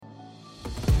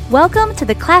Welcome to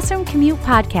the Classroom Commute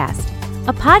Podcast,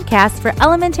 a podcast for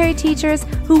elementary teachers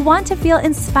who want to feel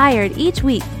inspired each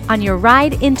week on your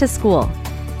ride into school.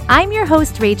 I'm your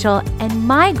host, Rachel, and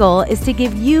my goal is to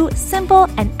give you simple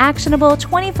and actionable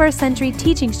 21st century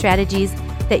teaching strategies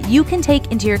that you can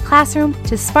take into your classroom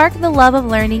to spark the love of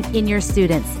learning in your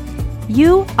students.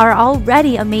 You are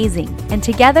already amazing, and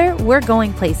together we're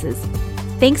going places.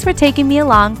 Thanks for taking me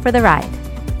along for the ride.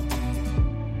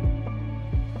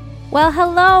 Well,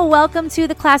 hello. Welcome to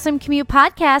the Classroom Commute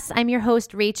Podcast. I'm your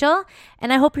host, Rachel,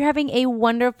 and I hope you're having a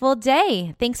wonderful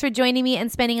day. Thanks for joining me and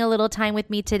spending a little time with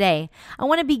me today. I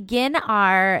want to begin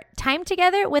our time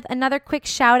together with another quick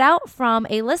shout out from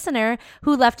a listener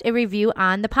who left a review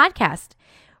on the podcast.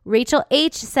 Rachel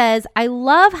H. says, I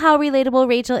love how relatable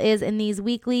Rachel is in these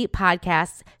weekly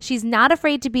podcasts. She's not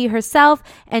afraid to be herself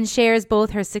and shares both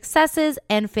her successes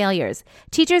and failures.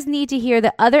 Teachers need to hear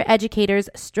that other educators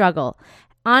struggle.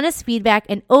 Honest feedback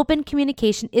and open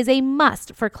communication is a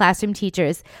must for classroom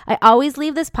teachers. I always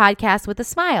leave this podcast with a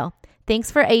smile. Thanks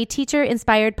for a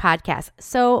teacher-inspired podcast.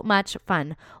 So much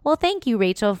fun. Well, thank you,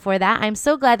 Rachel, for that. I'm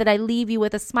so glad that I leave you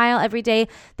with a smile every day.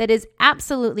 That is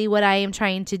absolutely what I am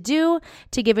trying to do,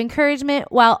 to give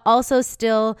encouragement while also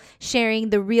still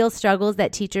sharing the real struggles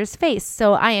that teachers face.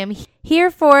 So I am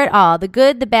here for it all, the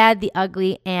good, the bad, the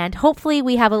ugly, and hopefully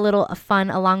we have a little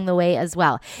fun along the way as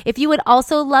well. If you would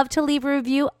also love to leave a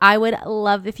review, I would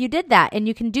love if you did that. And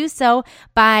you can do so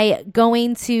by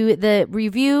going to the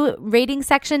review rating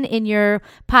section in your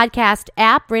podcast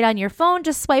app right on your phone.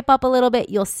 Just swipe up a little bit.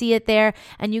 You'll see it there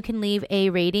and you can leave a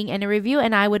rating and a review,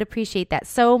 and I would appreciate that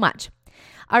so much.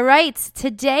 All right,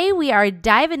 today we are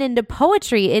diving into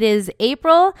poetry. It is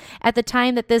April at the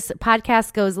time that this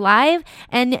podcast goes live,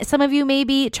 and some of you may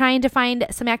be trying to find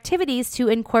some activities to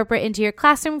incorporate into your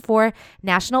classroom for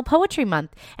National Poetry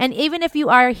Month. And even if you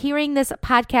are hearing this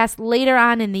podcast later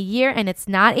on in the year and it's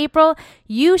not April,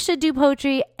 you should do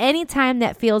poetry anytime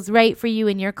that feels right for you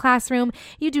in your classroom.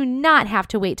 You do not have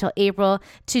to wait till April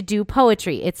to do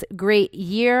poetry. It's great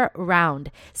year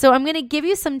round. So I'm going to give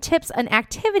you some tips on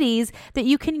activities that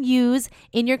you can use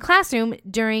in your classroom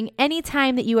during any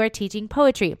time that you are teaching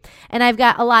poetry. And I've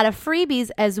got a lot of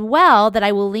freebies as well that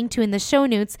I will link to in the show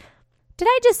notes. Did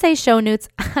I just say show notes?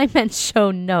 I meant show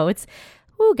notes.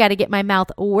 Ooh, got to get my mouth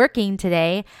working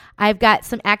today. I've got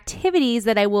some activities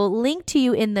that I will link to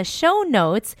you in the show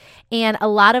notes, and a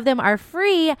lot of them are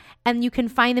free, and you can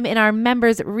find them in our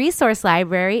members resource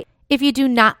library. If you do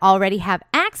not already have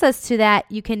access to that,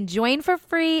 you can join for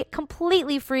free,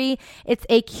 completely free. It's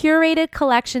a curated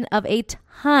collection of a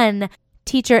ton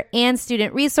teacher and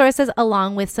student resources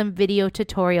along with some video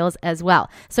tutorials as well.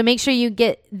 So make sure you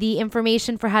get the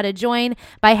information for how to join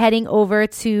by heading over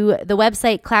to the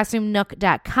website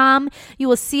classroomnook.com. You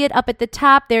will see it up at the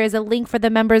top. There is a link for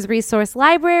the members resource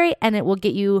library, and it will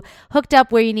get you hooked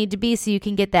up where you need to be so you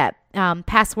can get that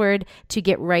password to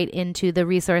get right into the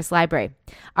resource library.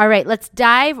 All right, let's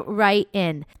dive right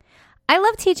in. I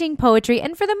love teaching poetry,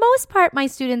 and for the most part, my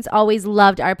students always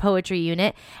loved our poetry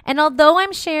unit. And although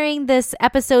I'm sharing this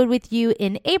episode with you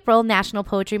in April, National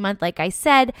Poetry Month, like I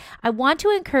said, I want to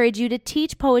encourage you to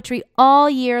teach poetry all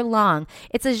year long.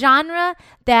 It's a genre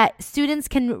that students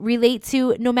can relate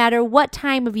to no matter what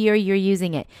time of year you're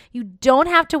using it. You don't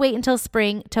have to wait until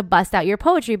spring to bust out your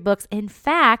poetry books. In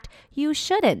fact, you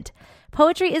shouldn't.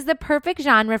 Poetry is the perfect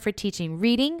genre for teaching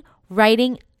reading,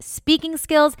 writing, speaking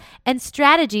skills, and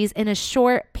strategies in a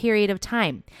short period of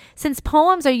time. Since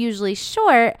poems are usually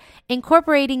short,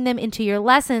 incorporating them into your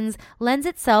lessons lends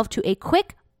itself to a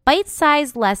quick,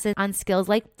 bite-sized lesson on skills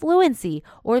like fluency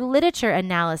or literature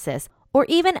analysis, or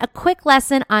even a quick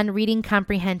lesson on reading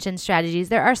comprehension strategies.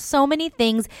 There are so many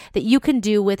things that you can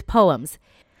do with poems.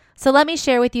 So let me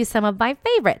share with you some of my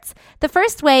favorites. The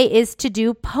first way is to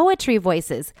do poetry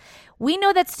voices. We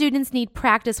know that students need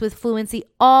practice with fluency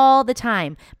all the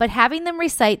time, but having them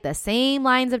recite the same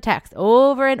lines of text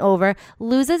over and over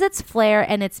loses its flair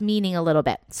and its meaning a little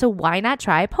bit. So why not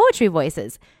try poetry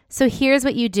voices? So here's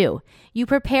what you do. You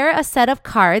prepare a set of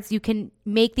cards. You can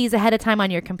make these ahead of time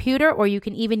on your computer, or you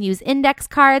can even use index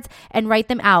cards and write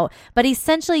them out. But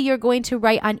essentially, you're going to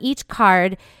write on each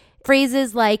card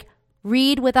phrases like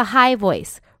read with a high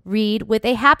voice, read with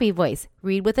a happy voice,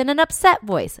 read with an upset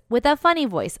voice, with a funny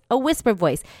voice, a whisper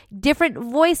voice, different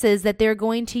voices that they're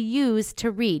going to use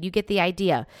to read. You get the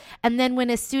idea. And then when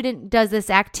a student does this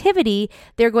activity,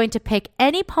 they're going to pick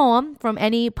any poem from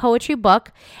any poetry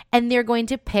book, and they're going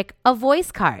to pick a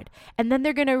voice card. And then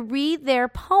they're going to read their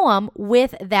poem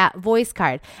with that voice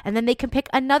card. And then they can pick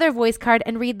another voice card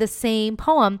and read the same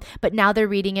poem, but now they're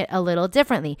reading it a little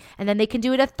differently. And then they can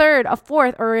do it a third, a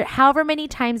fourth, or however many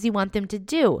times you want them to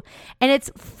do. And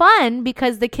it's fun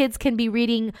because the kids can be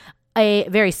reading a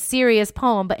very serious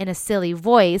poem, but in a silly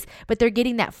voice, but they're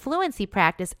getting that fluency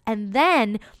practice. And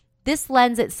then this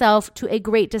lends itself to a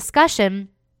great discussion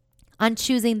on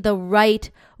choosing the right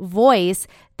voice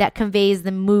that conveys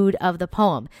the mood of the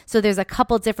poem. So there's a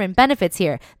couple different benefits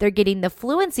here. They're getting the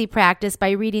fluency practice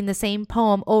by reading the same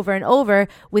poem over and over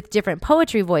with different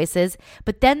poetry voices,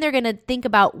 but then they're going to think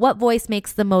about what voice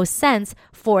makes the most sense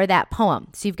for that poem.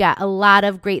 So you've got a lot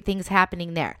of great things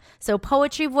happening there. So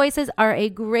poetry voices are a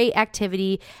great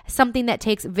activity, something that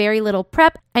takes very little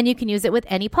prep, and you can use it with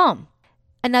any poem.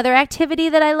 Another activity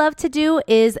that I love to do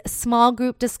is small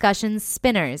group discussion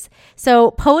spinners. So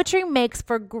poetry makes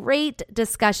for great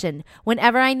discussion.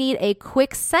 Whenever I need a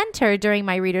quick center during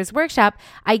my reader's workshop,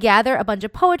 I gather a bunch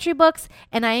of poetry books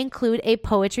and I include a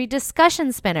poetry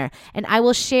discussion spinner. And I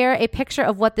will share a picture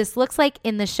of what this looks like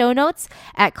in the show notes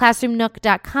at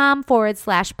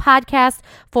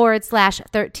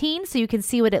classroomnook.com/podcast/13 so you can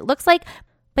see what it looks like.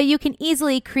 But you can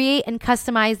easily create and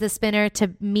customize the spinner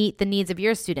to meet the needs of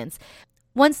your students.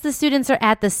 Once the students are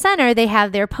at the center, they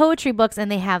have their poetry books and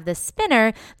they have the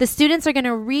spinner. The students are going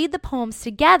to read the poems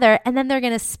together, and then they're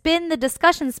going to spin the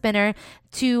discussion spinner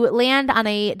to land on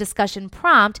a discussion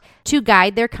prompt to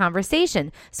guide their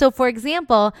conversation. So for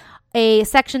example, a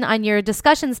section on your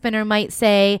discussion spinner might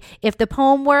say, if the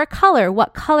poem were a color,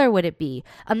 what color would it be?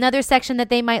 Another section that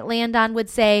they might land on would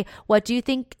say, what do you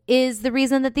think is the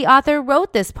reason that the author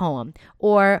wrote this poem?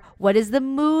 Or what is the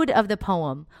mood of the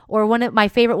poem? Or one of my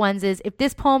favorite ones is, if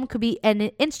this poem could be an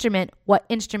instrument, what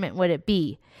instrument would it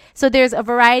be? So there's a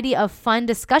variety of fun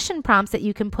discussion prompts that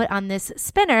you can put on this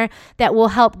spinner that will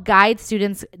help guide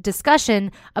students'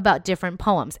 discussion about different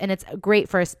poems. And it's great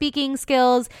for speaking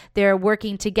skills. They're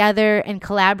working together and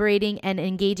collaborating and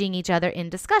engaging each other in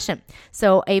discussion.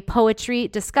 So a poetry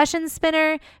discussion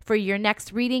spinner for your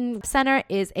next reading center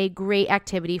is a great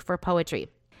activity for poetry.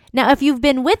 Now, if you've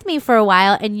been with me for a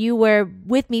while and you were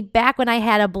with me back when I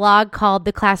had a blog called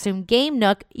The Classroom Game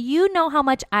Nook, you know how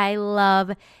much I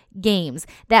love games.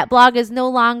 That blog is no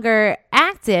longer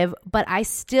active, but I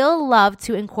still love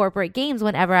to incorporate games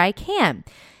whenever I can.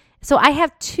 So I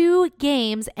have 2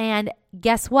 games, and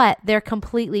guess what? They're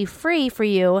completely free for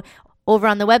you over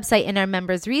on the website in our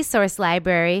members resource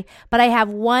library, but I have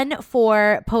one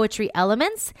for poetry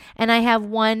elements and I have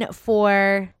one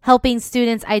for helping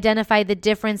students identify the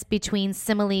difference between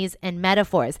similes and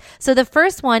metaphors. So the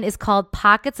first one is called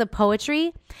Pockets of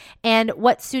Poetry, and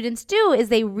what students do is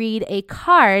they read a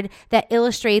card that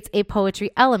illustrates a poetry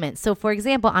element. So for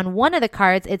example, on one of the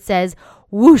cards it says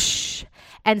whoosh,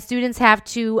 and students have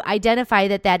to identify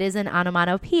that that is an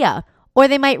onomatopoeia. Or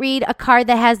they might read a card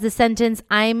that has the sentence,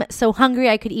 I'm so hungry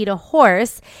I could eat a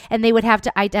horse, and they would have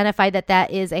to identify that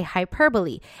that is a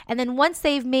hyperbole. And then once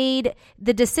they've made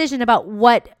the decision about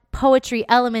what poetry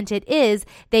element it is,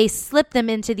 they slip them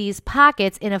into these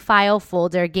pockets in a file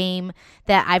folder game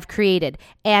that I've created.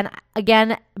 And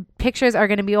again, pictures are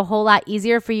going to be a whole lot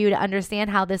easier for you to understand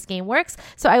how this game works.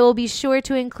 So I will be sure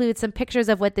to include some pictures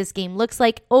of what this game looks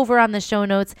like over on the show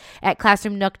notes at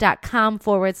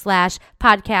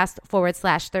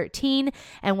classroomnook.com/podcast/13.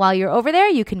 And while you're over there,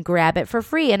 you can grab it for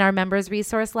free in our members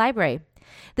resource library.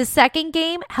 The second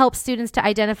game helps students to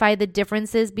identify the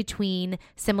differences between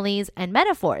similes and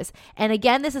metaphors. And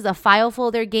again, this is a file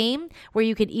folder game where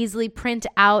you can easily print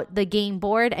out the game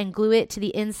board and glue it to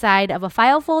the inside of a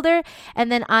file folder. And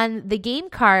then on the game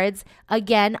cards,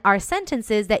 again, are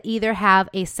sentences that either have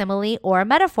a simile or a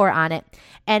metaphor on it.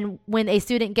 And when a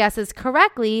student guesses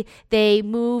correctly, they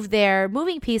move their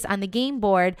moving piece on the game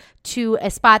board to a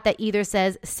spot that either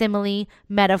says simile,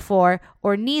 metaphor,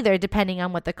 or neither, depending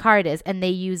on what the card is. And they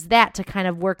use that to kind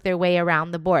of work their way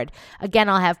around the board. Again,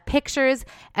 I'll have pictures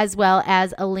as well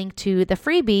as a link to the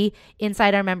freebie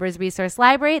inside our members resource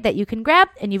library that you can grab,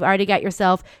 and you've already got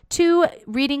yourself 2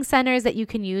 reading centers that you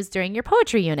can use during your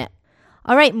poetry unit.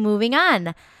 All right, moving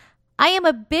on. I am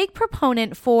a big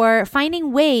proponent for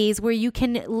finding ways where you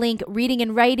can link reading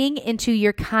and writing into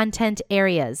your content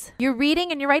areas. Your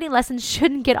reading and your writing lessons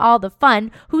shouldn't get all the fun.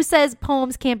 Who says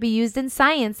poems can't be used in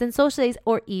science and social studies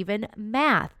or even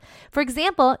math? For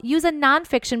example, use a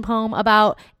nonfiction poem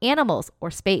about animals or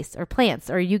space or plants,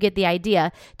 or you get the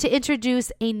idea, to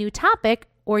introduce a new topic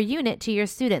or unit to your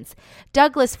students.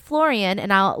 Douglas Florian,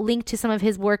 and I'll link to some of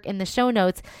his work in the show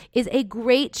notes, is a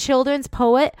great children's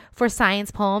poet for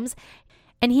science poems.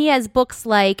 And he has books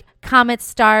like Comets,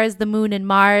 Stars, the Moon and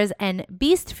Mars, and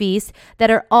Beast Feast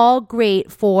that are all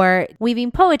great for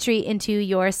weaving poetry into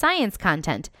your science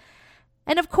content.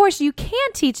 And of course, you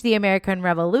can teach the American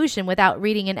Revolution without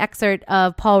reading an excerpt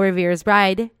of Paul Revere's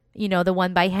Bride, the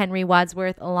one by Henry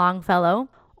Wadsworth Longfellow.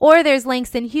 Or there's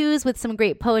Langston Hughes with some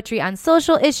great poetry on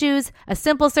social issues. A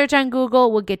simple search on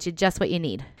Google will get you just what you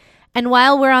need. And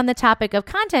while we're on the topic of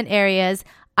content areas,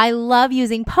 I love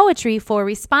using poetry for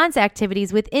response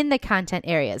activities within the content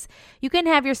areas. You can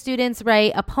have your students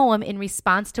write a poem in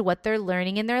response to what they're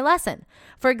learning in their lesson.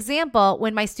 For example,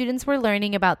 when my students were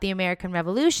learning about the American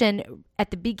Revolution, at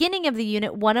the beginning of the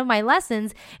unit, one of my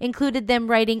lessons included them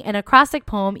writing an acrostic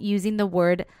poem using the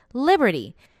word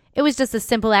liberty. It was just a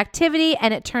simple activity,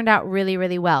 and it turned out really,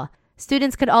 really well.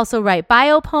 Students could also write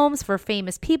bio poems for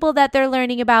famous people that they're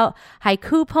learning about,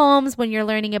 haiku poems when you're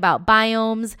learning about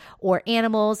biomes or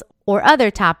animals or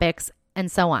other topics, and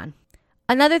so on.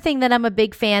 Another thing that I'm a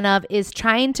big fan of is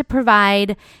trying to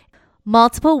provide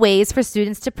multiple ways for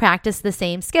students to practice the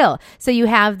same skill. So you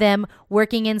have them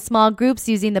working in small groups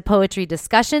using the poetry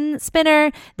discussion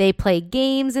spinner. They play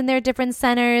games in their different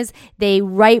centers. They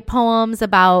write poems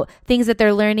about things that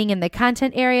they're learning in the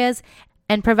content areas.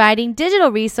 And providing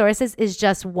digital resources is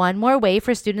just one more way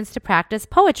for students to practice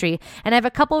poetry. And I have a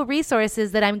couple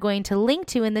resources that I'm going to link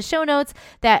to in the show notes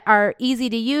that are easy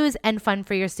to use and fun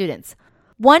for your students.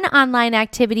 One online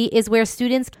activity is where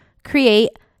students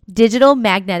create digital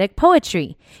magnetic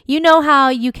poetry. You know how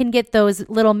you can get those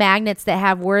little magnets that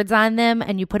have words on them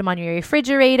and you put them on your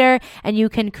refrigerator and you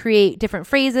can create different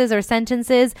phrases or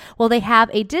sentences? Well, they have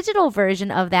a digital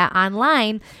version of that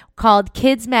online called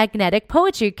Kids Magnetic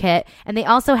Poetry Kit, and they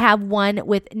also have one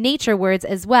with nature words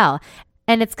as well.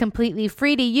 And it's completely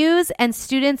free to use, and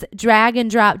students drag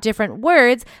and drop different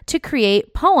words to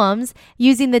create poems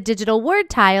using the digital word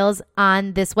tiles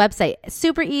on this website.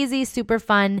 Super easy, super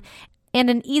fun, and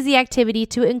an easy activity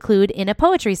to include in a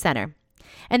poetry center.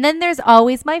 And then there's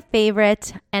always my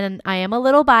favorite, and I am a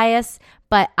little biased,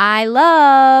 but I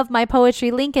love my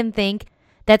poetry link and think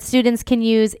that students can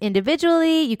use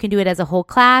individually. You can do it as a whole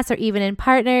class or even in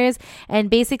partners. And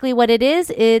basically what it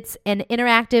is, it's an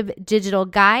interactive digital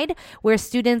guide where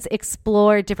students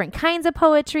explore different kinds of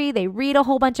poetry. They read a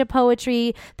whole bunch of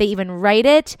poetry. They even write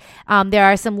it. There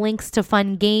are some links to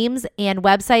fun games and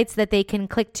websites that they can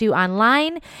click to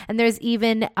online. And there's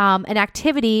even an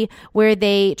activity where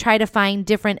they try to find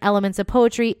different elements of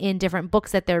poetry in different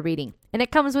books that they're reading. And it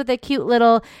comes with a cute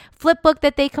little flip book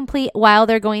that they complete while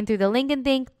they're going through the link and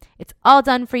think. It's all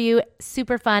done for you.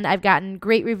 Super fun. I've gotten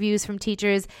great reviews from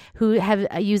teachers who have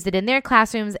used it in their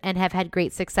classrooms and have had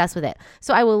great success with it.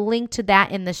 So I will link to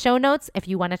that in the show notes if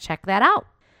you want to check that out.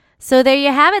 So there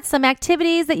you have it, some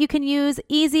activities that you can use,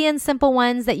 easy and simple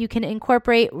ones that you can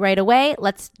incorporate right away.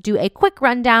 Let's do a quick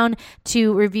rundown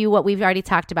to review what we've already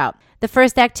talked about. The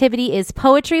first activity is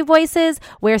Poetry Voices,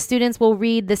 where students will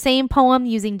read the same poem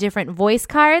using different voice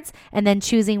cards and then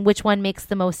choosing which one makes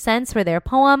the most sense for their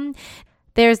poem.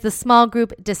 There's the small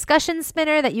group discussion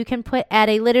spinner that you can put at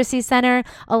a literacy center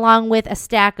along with a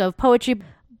stack of poetry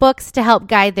books to help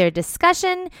guide their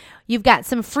discussion. You've got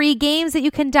some free games that you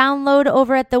can download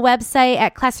over at the website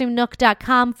at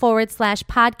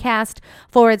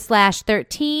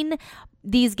classroomnook.com/podcast/13.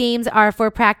 These games are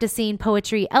for practicing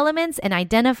poetry elements and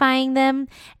identifying them,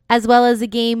 as well as a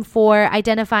game for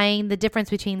identifying the difference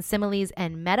between similes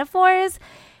and metaphors.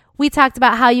 We talked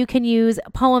about how you can use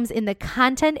poems in the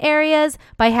content areas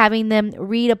by having them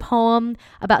read a poem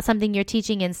about something you're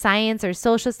teaching in science or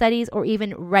social studies, or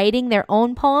even writing their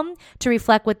own poem to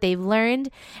reflect what they've learned.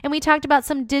 And we talked about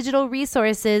some digital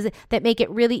resources that make it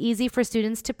really easy for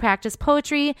students to practice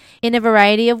poetry in a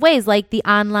variety of ways, like the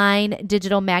online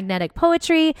digital magnetic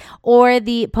poetry or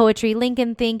the Poetry Link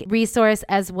and Think resource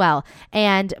as well.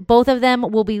 And both of them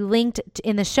will be linked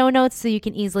in the show notes so you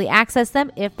can easily access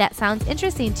them if that sounds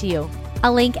interesting to you.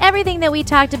 I'll link everything that we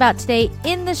talked about today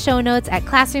in the show notes at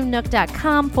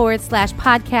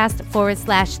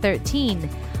classroomnook.com/podcast/13.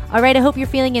 All right, I hope you're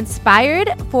feeling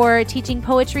inspired for teaching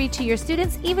poetry to your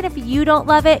students. Even if you don't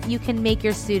love it, you can make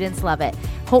your students love it,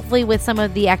 hopefully with some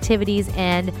of the activities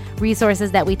and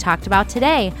resources that we talked about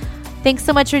today. Thanks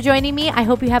so much for joining me. I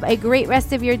hope you have a great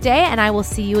rest of your day, and I will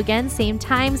see you again, same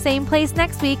time, same place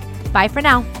next week. Bye for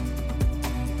now.